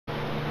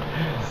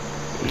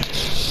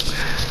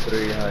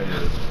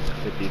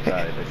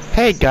355.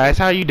 Hey guys,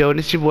 how you doing?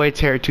 It's your boy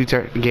Terry Two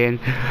Turn again.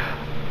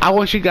 I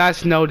want you guys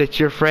to know that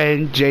your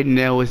friend Jaden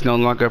L is no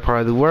longer a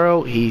part of the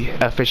world. He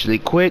officially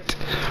quit.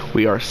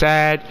 We are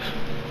sad,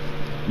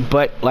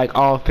 but like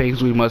all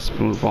things, we must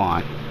move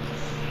on.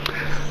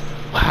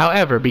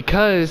 However,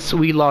 because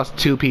we lost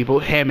 2 people,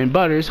 Ham and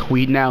Butters,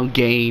 we now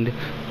gained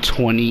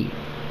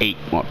 28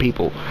 more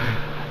people.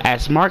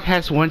 As Mark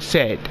has once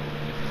said,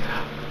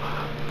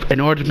 in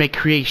order to make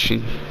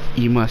creation,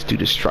 you must do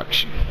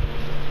destruction.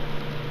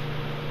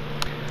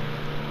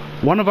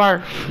 One of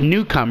our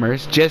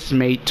newcomers just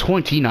made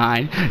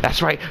 29,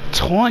 that's right,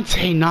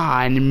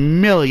 $29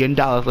 million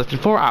less than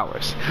 4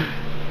 hours.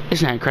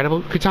 Isn't that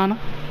incredible, Katana?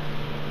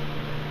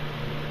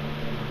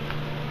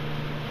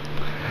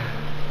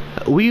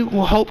 We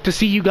will hope to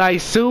see you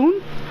guys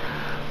soon.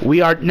 We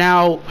are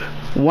now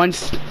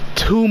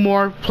 2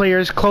 more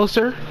players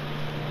closer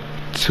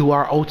to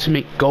our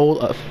ultimate goal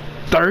of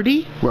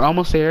 30. We're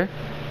almost there.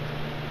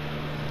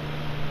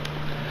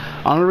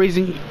 Only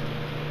reason...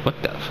 What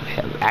the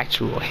hell?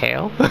 Actual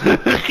hell?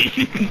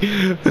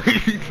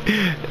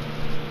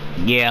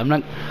 Yeah,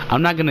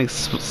 I'm not gonna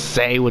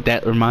say what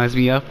that reminds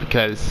me of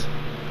because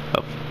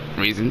of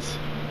reasons.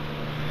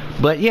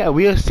 But yeah,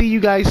 we'll see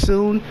you guys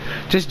soon.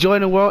 Just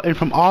join the world, and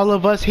from all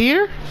of us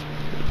here,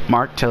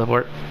 Mark,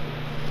 teleport.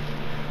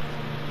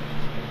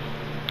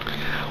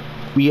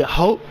 We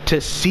hope to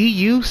see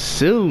you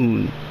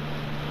soon.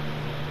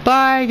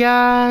 Bye,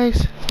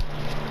 guys.